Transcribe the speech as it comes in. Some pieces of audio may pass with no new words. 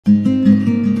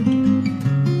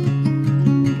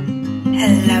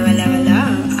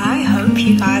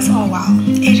wow,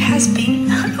 it has been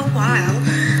a while.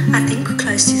 I think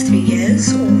close to 3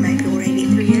 years, or maybe already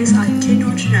 3 years, I do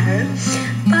not know.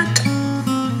 But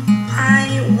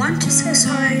I want to say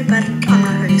sorry, but I'm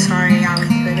not really sorry. I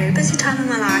went through a very busy time in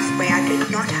my life where I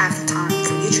did not have the time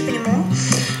for YouTube anymore,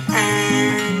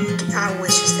 and I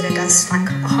always just did it as like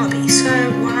a hobby. So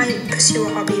why pursue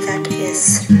a hobby that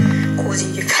is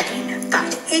causing you pain?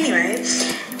 But anyway,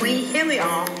 here we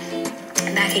are,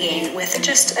 back again with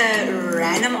just a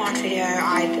random art video.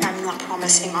 I'm not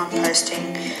promising on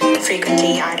posting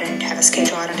frequently. I don't have a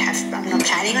schedule. I'm not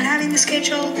planning on having a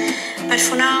schedule. But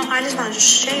for now, I just wanted to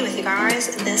share with you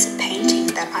guys this painting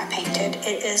that I painted.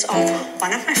 It is of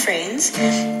one of my friends.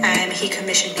 He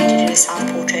commissioned me to do a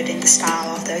self-portrait in the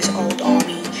style of those old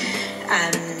army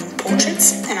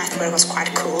portraits, and I thought it was quite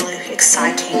a cool,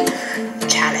 exciting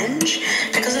challenge,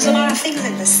 because there's a lot of things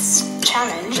in this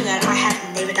challenge that I have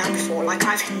never done before. Like,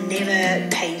 I've never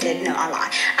painted, no, I lie,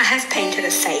 I have painted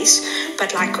a face,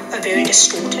 but like a very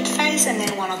distorted face, and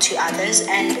then one or two others,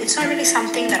 and it's not really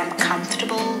something that I'm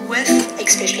comfortable with,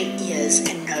 especially ears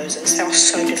and noses. They are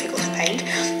so difficult to paint.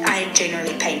 I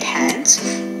generally paint hands,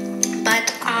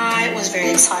 but I was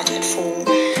very excited for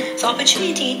the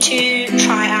opportunity to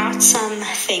try out some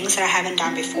things that I haven't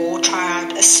done before, try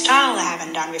out a style I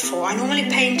haven't done before. I normally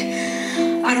paint,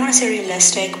 I don't want to say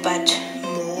realistic, but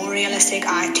more realistic.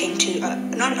 I tend to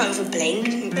not overblend.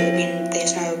 I mean,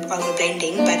 there's no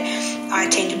overblending, but I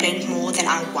tend to blend more than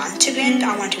I want to blend.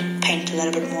 I want to paint a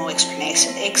little bit more expressive.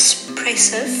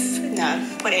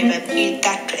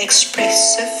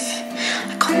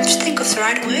 I can't think of the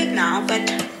right word now, but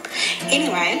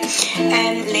anyway,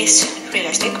 less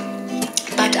realistic.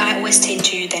 But I always tend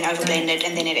to then overblend it,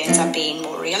 and then it ends up being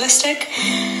more realistic.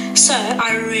 So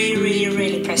I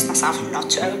really pressed myself not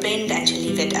to overblend and to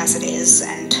leave it as it is,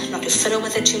 and not to fiddle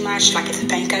with it too much. Like, if the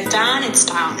paint goes down, it's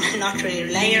down. Not really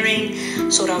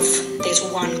layering, sort of there's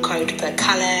one coat per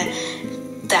color,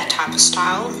 that type of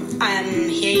style.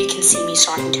 Here you can see me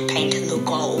starting to paint the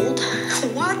gold.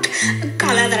 What? A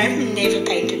color that I've never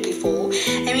painted before.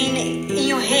 I mean, in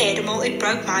your head, well, it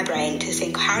broke my brain to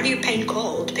think, how do you paint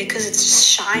gold? Because it's a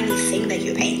shiny thing that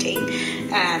you're painting.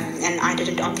 And I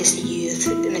didn't obviously use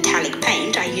metallic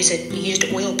paint. I used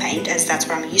oil paint, as that's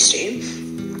what I'm used to.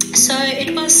 So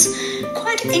it was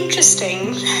quite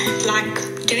interesting,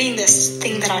 like doing this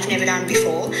thing that I've never done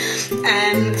before.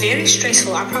 Very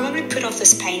stressful. I probably put off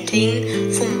this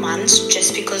painting for months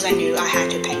just because I knew I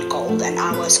had to paint gold, and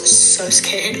I was so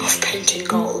scared of painting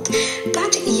gold.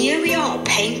 But here we are,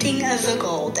 painting the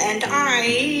gold, and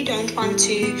I don't want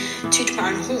to toot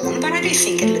my own horn, but I do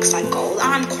think it looks like gold.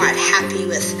 I'm quite happy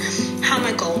with how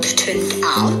my gold turned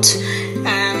out.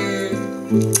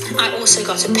 I also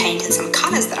got to paint in some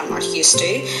colors that I'm not used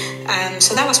to,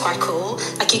 so that was quite cool.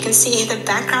 Like, you can see the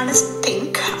background is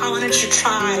pink. I wanted to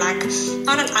try, like,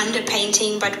 not an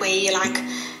underpainting, but where you like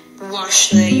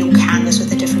wash your canvas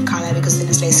with a different color, because then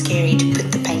it's less scary to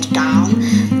put the paint down.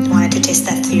 I wanted to test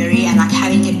that theory, and like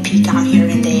having it peek out here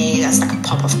and there, that's like a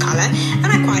pop of color, and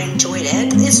I quite enjoyed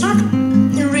it. It's not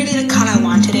really the color I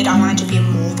wanted it. I wanted to be a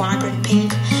more vibrant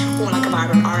pink, or like a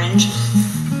vibrant orange,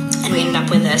 and we ended up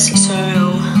with this, so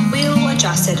we'll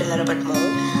adjust it a little bit more.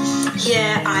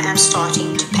 Here I am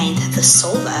starting to paint the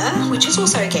silver, which is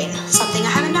also, again, something I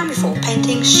haven't done before,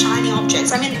 painting shiny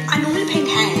objects. I mean, I normally paint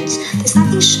hands. There's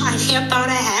nothing shiny about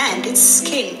a hand. It's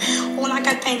skin. Or like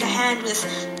I paint a hand with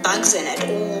bugs in it.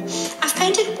 Or I've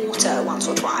painted water once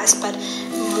or twice, but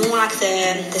more like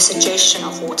the suggestion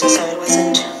of water, so it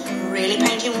wasn't really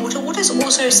painting water. Water is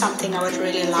also something I would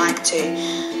really like to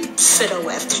fiddle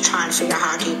with, to try and figure out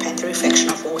how do you paint the reflection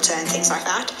of water and things like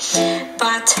that.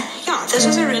 But yeah, this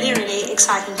was a really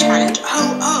exciting challenge.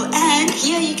 And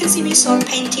here you can see me start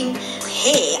painting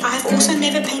hair. I've also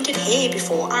never painted hair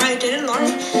before. I did a lot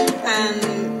of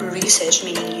research,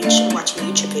 meaning watching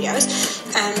YouTube videos,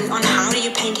 on how do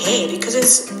you paint hair, because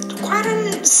it's quite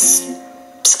a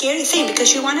scary thing,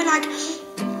 because you want to, like,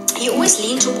 you always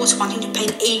lean towards wanting to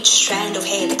paint each strand of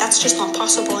hair, but that's just not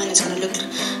possible, and it's going to look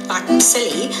like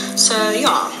silly. So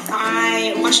yeah,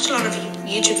 I watched a lot of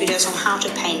YouTube videos on how to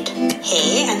paint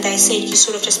hair, and they said you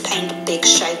sort of just paint big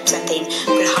shapes and then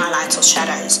put highlights or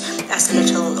shadows as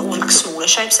little or like smaller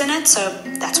shapes in it. So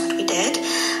that's what we did.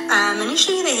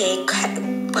 Initially the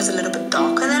hair was a little bit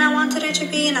darker than I wanted it to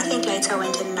be, and I think later I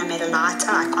went in and I made it lighter.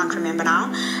 I can't remember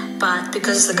now, but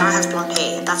because the guy has blonde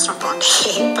hair, that's not blonde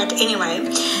hair. But anyway,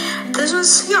 this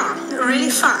was, really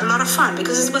fun, a lot of fun,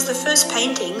 because it was the first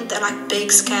painting, that like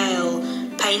big scale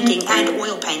painting and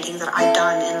oil painting that I'd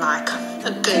done in like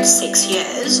a good 6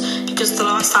 years, because the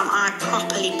last time I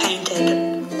properly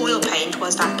painted oil paint was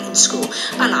was like in school.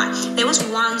 I lie. There was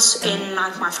once in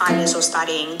like my 5 years of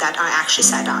studying that I actually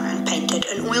sat down and painted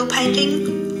an oil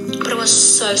painting, but it was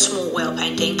so small oil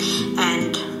painting,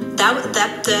 and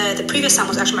the previous time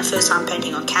was actually my first time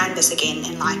painting on canvas again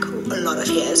in like a lot of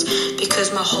years,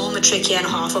 because my whole matric year and a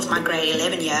half of my grade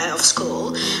 11 year of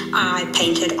school I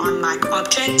painted on like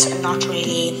objects and not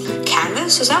really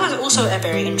canvas. So that was also a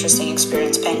very interesting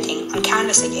experience, painting on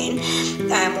canvas again,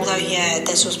 although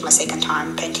this was my second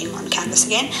time painting on canvas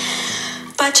again.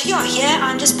 But yeah, here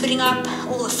I'm just putting up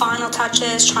all the final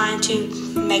touches, trying to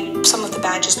make some of the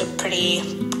badges look pretty,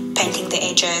 painting the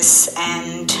edges,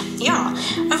 and yeah,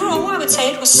 overall I would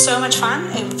say it was so much fun,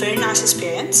 a very nice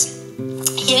experience.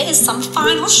 Here is some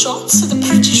final shots, the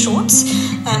pretty shots,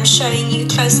 showing you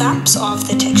close-ups of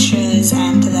the textures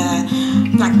and the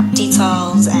like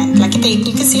details, and like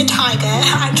you can see a tiger.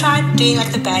 I tried doing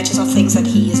like the badges of things that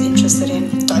he is interested in.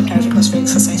 Don't know if it was very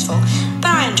successful,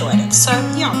 but I enjoyed it. So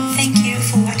yeah, thank you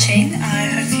for watching. I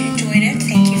hope